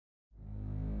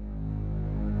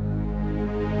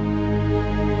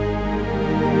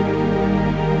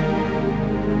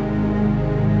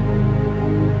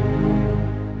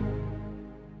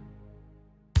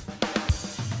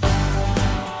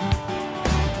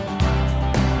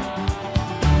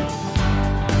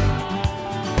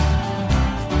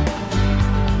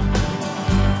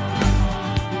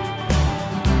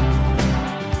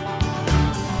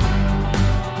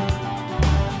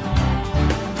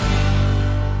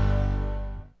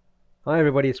Hi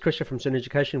everybody, it's Christian from Serene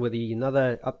Education with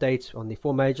another update on the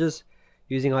four majors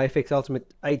using our FX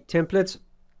Ultimate 8 template.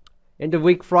 End of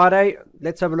week Friday.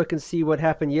 Let's have a look and see what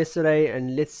happened yesterday,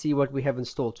 and let's see what we have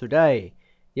installed today.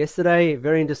 Yesterday,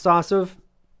 very indecisive.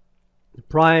 The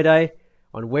prior day,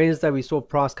 on Wednesday, we saw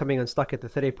price coming unstuck at the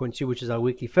 38.2, which is our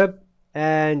weekly fib.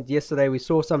 And yesterday, we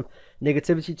saw some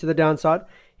negativity to the downside,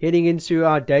 heading into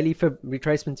our daily fib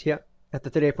retracement here at the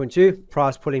 38.2,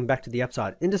 price pulling back to the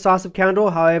upside. Indecisive candle,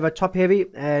 however, top heavy,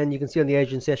 and you can see on the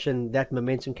Asian session that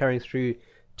momentum carrying through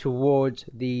towards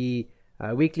the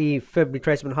weekly fib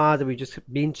retracement highs that we've just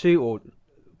been to, or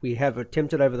we have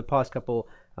attempted over the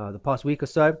past week or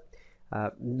so.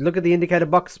 Look at the indicator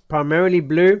box, primarily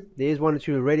blue. There is one or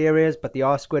two red areas, but the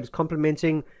R squared is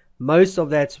complementing most of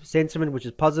that sentiment, which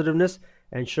is positiveness,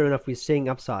 and sure enough, we're seeing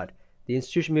upside. The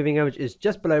institution moving average is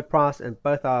just below price, and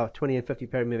both our 20 and 50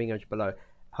 period moving average below.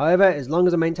 However, as long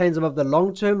as it maintains above the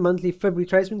long-term monthly fib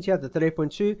retracement here at the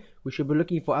 38.2, we should be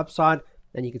looking for upside,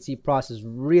 and you can see prices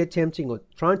reattempting or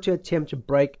trying to attempt to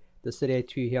break the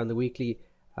 38.2 here on the weekly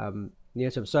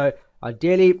near term. So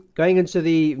ideally, going into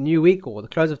the new week or the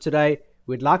close of today,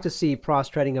 we'd like to see price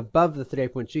trading above the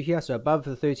 38.2 here, so above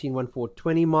the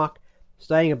 13.1420 mark,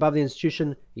 staying above the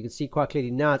institution. You can see quite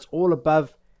clearly now it's all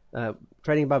above,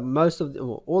 trading above most of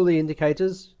all the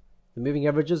indicators, the moving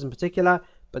averages in particular,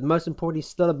 but most importantly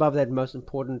still above that most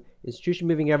important institution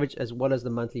moving average as well as the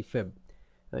monthly fib.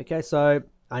 Okay, so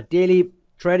ideally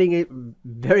trading it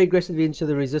very aggressively into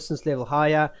the resistance level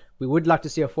higher. We would like to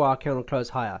see a 4-hour candle close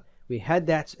higher. We had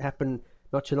that happen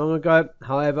not too long ago.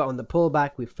 However, on the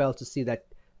pullback, we failed to see that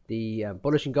the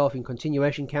bullish engulfing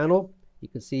continuation candle. You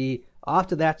can see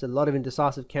after that a lot of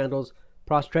indecisive candles,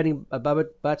 price trading above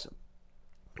it, but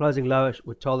closing lower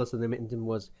would told us that the momentum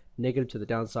was negative to the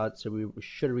downside, so we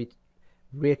should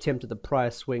reattempt the prior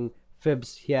swing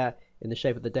fibs here in the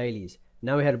shape of the dailies.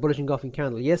 Now we had a bullish engulfing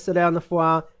candle yesterday on the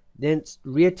 4-hour, then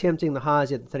reattempting the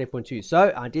highs at the 38.2.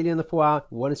 So ideally on the 4-hour,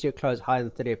 we want to see it close higher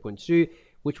than 38.2,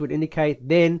 which would indicate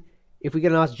then, if we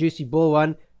get a nice juicy bull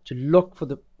one, to look for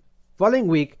the following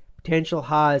week potential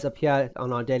highs up here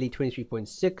on our daily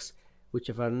 23.6, which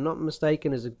if I'm not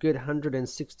mistaken is a good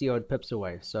 160 odd pips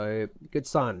away. So good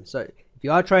sign. So if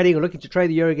you are trading or looking to trade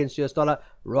the euro against US dollar,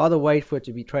 rather wait for it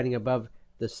to be trading above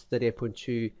this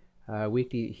 38.2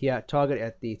 weekly here target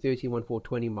at the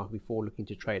 13.1420 mark before looking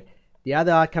to trade. The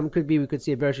other outcome could be we could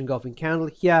see a bearish engulfing candle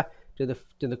here during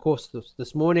the course of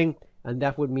this morning, and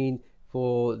that would mean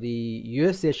for the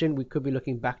US session we could be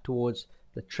looking back towards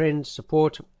the trend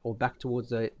support or back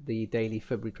towards the daily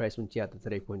fib retracement here at the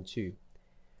 38.2.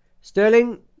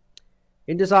 Sterling,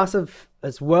 indecisive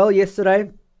as well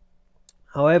yesterday,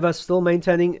 however still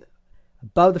maintaining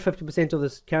above the 50% of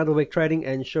this candle wick trading,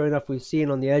 and sure enough we've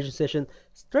seen on the Asian session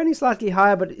it's trading slightly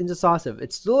higher but indecisive.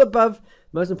 It's still above,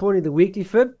 most importantly, the weekly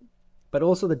fib, but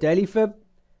also the daily fib,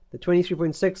 the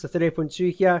 23.6, the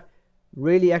 38.2 here,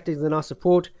 really acting as a nice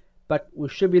support, but we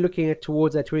should be looking at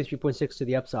towards that 23.6 to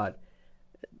the upside.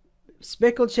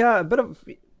 Speckled here, a bit of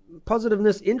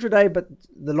positiveness intraday, but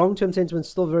the long-term sentiment is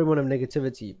still very much of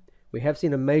negativity. We have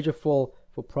seen a major fall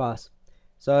for price,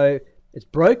 so it's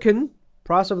broken.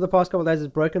 Price over the past couple of days is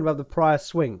broken above the prior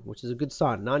swing, which is a good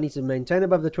sign. Now it needs to maintain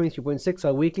above the 23.6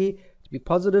 our weekly to be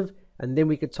positive, and then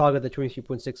we could target the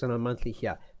 23.6 on our monthly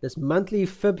here. This monthly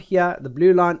fib here, the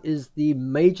blue line, is the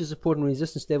major support and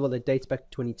resistance level that dates back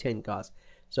to 2010, guys.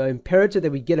 So imperative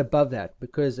that we get above that,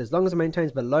 because as long as it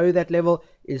maintains below that level,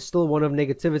 it is still one of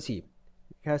negativity.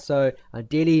 Okay, so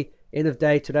ideally, end of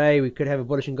day today, we could have a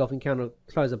bullish engulfing candle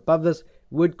close above this.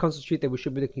 Would constitute that we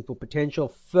should be looking for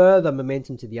potential further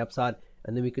momentum to the upside,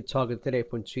 and then we could target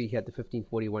 38.2 here at the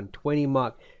 1541.20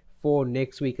 mark for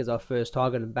next week as our first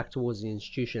target and back towards the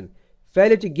institution.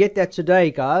 Failure to get that today,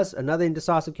 guys, another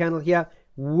indecisive candle here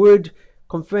would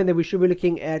confirm that we should be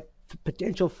looking at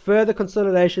potential further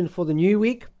consolidation for the new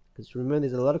week, because remember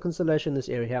there's a lot of consolidation in this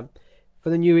area here for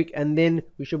the new week, and then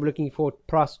we should be looking for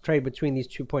price trade between these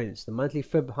 2 points, the monthly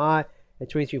fib high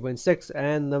at 23.6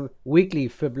 and the weekly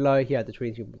fib low here at the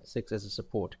 23.6 as a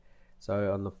support.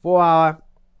 So on the 4-hour,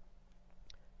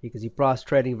 you can see price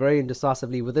trading very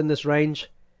indecisively within this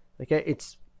range. Okay,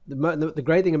 it's the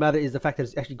great thing about it is the fact that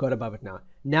it's actually got above it now.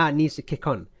 Now it needs to kick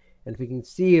on, and if we can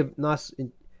see a nice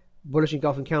bullish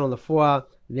engulfing candle on the 4-hour,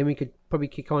 then we could probably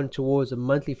kick on towards a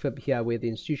monthly fib here where the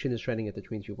institution is trading at the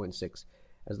 23.6.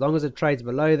 As long as it trades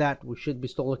below that, we should be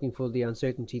still looking for the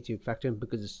uncertainty to factor in,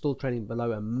 because it's still trading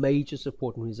below a major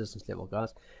support and resistance level,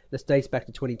 guys. This dates back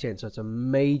to 2010, so it's a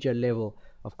major level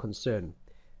of concern.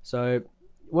 So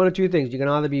one or two things: you can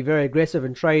either be very aggressive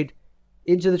and trade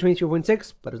into the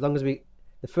 23.6, but as long as the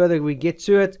further we get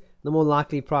to it, the more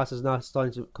likely price is now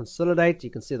starting to consolidate. You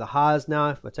can see the highs now.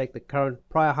 If I take the current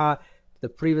prior high, the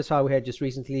previous high we had just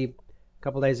recently, a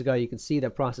couple of days ago, you can see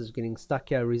that price is getting stuck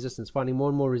here, resistance, finding more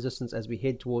and more resistance as we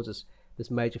head towards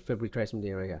this major Fib retracement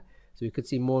area. So we could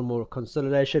see more and more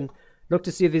consolidation. Look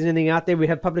to see if there's anything out there. We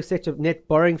have public sector net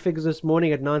borrowing figures this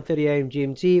morning at 9:30 a.m.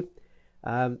 GMT.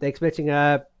 They're expecting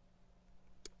a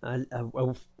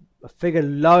figure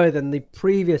lower than the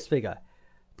previous figure.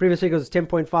 Previous figure was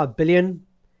 10.5 billion,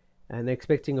 and they're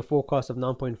expecting a forecast of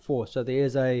 9.4. So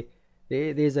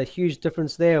there's a huge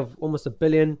difference there of almost $1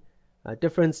 billion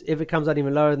difference. If it comes out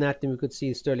even lower than that, then we could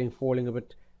see sterling falling a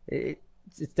bit.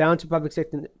 It's down to public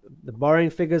sector, the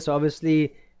borrowing figures. So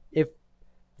obviously, if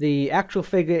the actual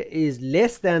figure is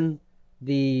less than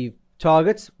the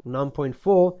target,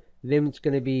 9.4, then it's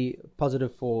going to be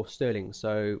positive for sterling.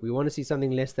 So we want to see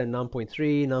something less than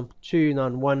 9.3, 9.2,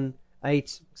 9.1,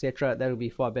 8, etc. That will be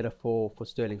far better for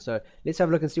sterling. So let's have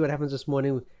a look and see what happens this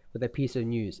morning with that piece of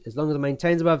news. As long as it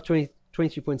maintains above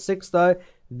 23.6, though,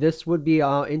 this would be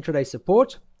our intraday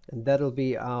support, and that'll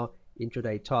be our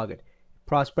intraday target.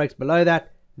 Price breaks below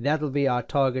that, that'll be our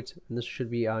target, and this should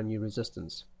be our new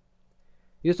resistance.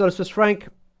 US dollar Swiss franc,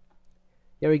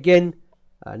 here again,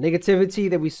 negativity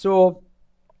that we saw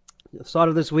at the start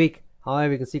of this week. However,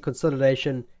 we can see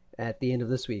consolidation at the end of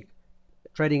this week.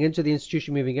 Trading into the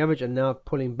institution moving average and now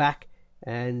pulling back,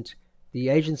 and the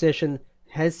Asian session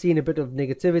has seen a bit of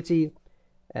negativity,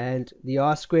 and the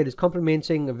R squared is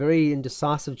complementing a very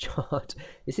indecisive chart.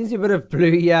 There seems to be a bit of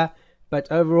blue here, but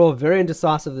overall very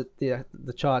indecisive the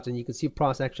chart, and you can see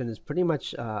price action is pretty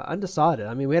much undecided.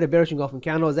 I mean, we had a bearish engulfing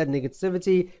candle. Is that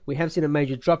negativity? We have seen a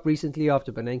major drop recently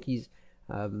after Bernanke's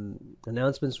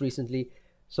announcements recently.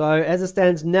 So as it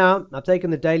stands now, I've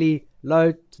taken the daily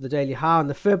low to the daily high on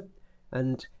the Fib,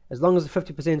 and as long as the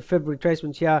 50% Fib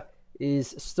retracement here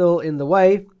is still in the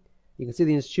way, you can see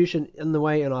the institution in the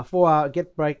way in our 4-hour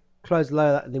get break, close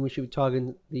low, and then we should be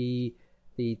targeting the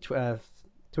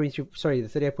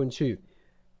 38.2.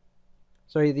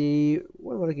 Sorry,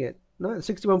 what did I get? No, the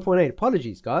 61.8.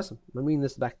 Apologies, guys. I'm reading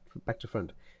this back to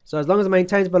front. So as long as it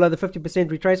maintains below the 50%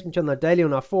 retracement on our daily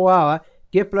on our 4-hour,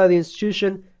 get below the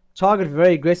institution, target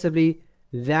very aggressively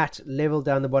that level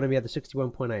down the bottom here, the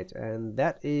 61.8, and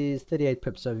that is 38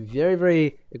 pips. So very,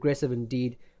 very aggressive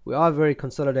indeed. We are very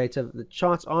consolidative. The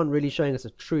charts aren't really showing us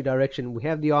a true direction. We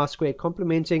have the R square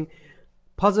complementing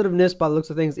positiveness by the looks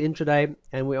of things intraday,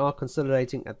 and we are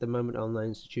consolidating at the moment on the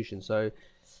institution. So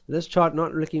this chart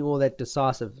not looking all that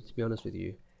decisive, to be honest with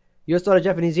you. US dollar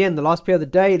Japanese yen, the last pair of the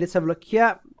day. Let's have a look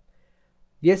here.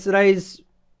 Yesterday's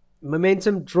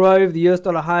momentum drove the US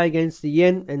dollar high against the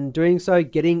yen, and doing so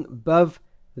getting above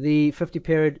the 50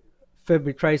 period Fib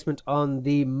retracement on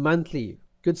the monthly.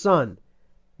 Good sign.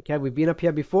 Okay, we've been up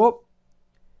here before,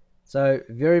 so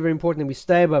very, very important that we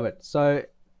stay above it. So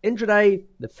intraday,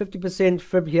 the 50%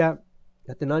 Fib here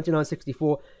at the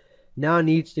 99.64 now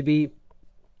needs to be,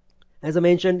 as I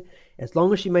mentioned, as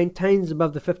long as she maintains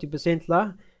above the 50%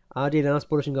 low, RD and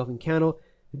bullish engulfing candle,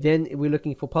 then we're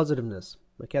looking for positiveness.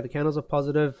 Okay, the candles are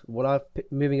positive. What our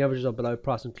moving averages are below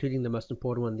price, including the most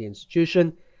important one, the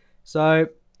institution. So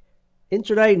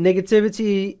intraday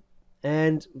negativity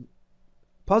and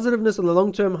positiveness in the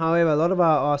long term. However, a lot of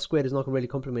our R squared is not really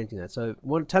complementing that. So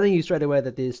I'm telling you straight away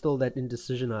that there's still that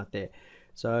indecision out there.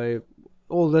 So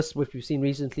all this which we've seen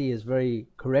recently is very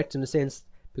correct in a sense,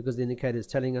 because the indicator is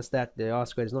telling us that the R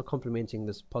squared is not complementing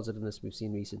this positiveness we've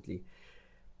seen recently.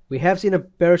 We have seen a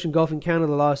bearish engulfing candle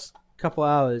the last couple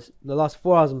hours, the last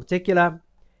 4 hours in particular.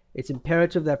 It's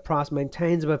imperative that price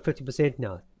maintains above 50%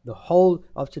 now. The whole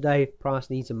of today, price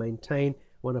needs to maintain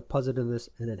one of positiveness,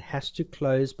 and it has to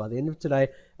close by the end of today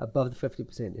above the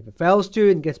 50%. If it fails to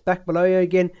and gets back below here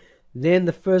again, then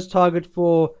the first target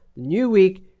for the new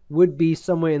week would be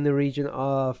somewhere in the region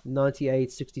of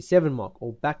 98.67 mark,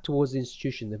 or back towards the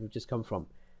institution that we've just come from.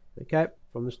 Okay,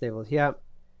 from this level here,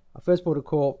 our first port of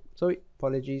call. Sorry,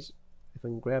 apologies. If I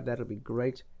can grab that, it'll be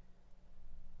great.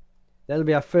 That'll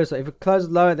be our first. So if it closes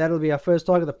lower, that'll be our first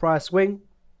target, the price swing,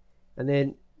 and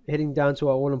then heading down to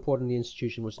our all-important the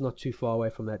institution, which is not too far away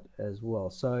from that as well.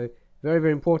 So very,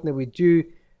 very important that we do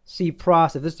see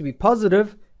price, if this to be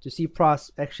positive, to see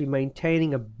price actually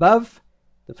maintaining above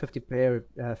the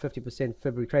 50%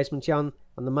 Fib retracement here on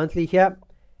the monthly here,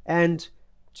 and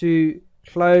to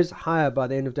close higher by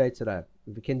the end of day today.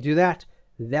 If we can do that,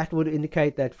 that would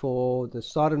indicate that for the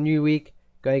start of new week,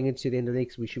 going into the end of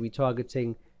next, we should be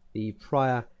targeting the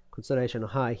prior consolidation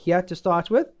high here to start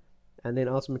with, and then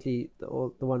ultimately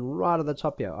the one right at the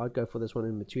top here. I'd go for this one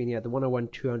in between here. The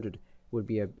 101.200 would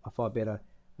be a far better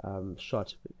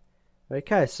shot.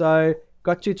 Okay, so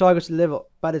got two targets to level,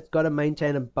 but it's got to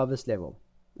maintain above this level.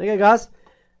 Okay, guys.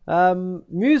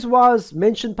 News was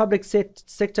mentioned public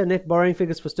sector net borrowing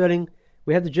figures for sterling.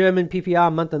 We had the German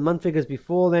PPR month-on-month figures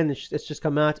before then. It's just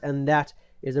come out, and that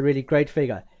is a really great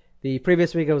figure. The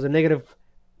previous figure was a negative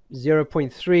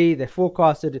 0.3. They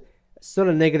forecasted still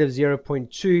a negative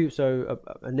 0.2, so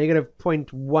a negative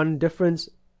 0.1 difference,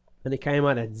 and it came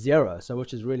out at 0, so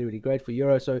which is really, really great for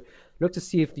euro. So look to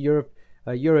see if the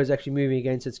euro is actually moving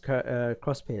against its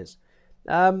cross pairs.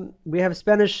 We have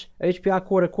Spanish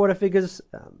HPR quarter figures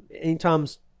anytime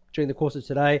during the course of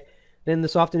today. Then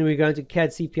this afternoon we're going to CAD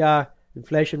CPR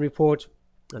inflation report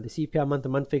and the CPR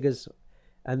month-to-month figures,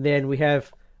 and then we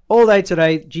have all day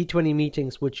today G20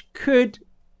 meetings, which could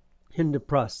hinder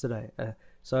price today.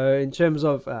 So in terms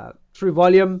of true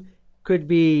volume, could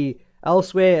be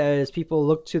elsewhere as people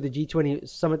look to the G20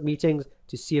 summit meetings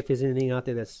to see if there's anything out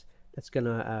there that's going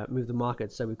to move the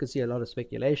market. So we could see a lot of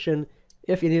speculation.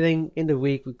 If anything, in the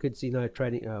week we could see no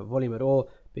trading volume at all,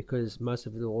 because most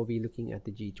of it will all be looking at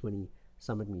the G20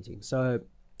 summit meeting. So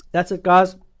that's it,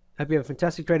 guys. Hope you have a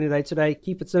fantastic trading day today.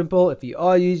 Keep it simple. If you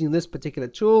are using this particular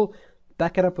tool,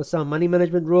 back it up with some money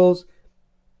management rules.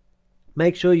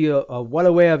 Make sure you are well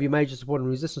aware of your major support and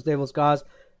resistance levels, guys,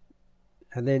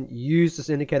 and then use this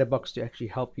indicator box to actually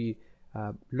help you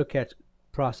look at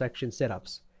price action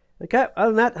setups. Okay, other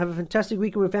than that, have a fantastic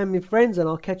weekend with family and friends, and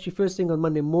I'll catch you first thing on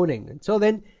Monday morning. Until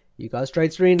then, you guys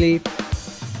trade serenely.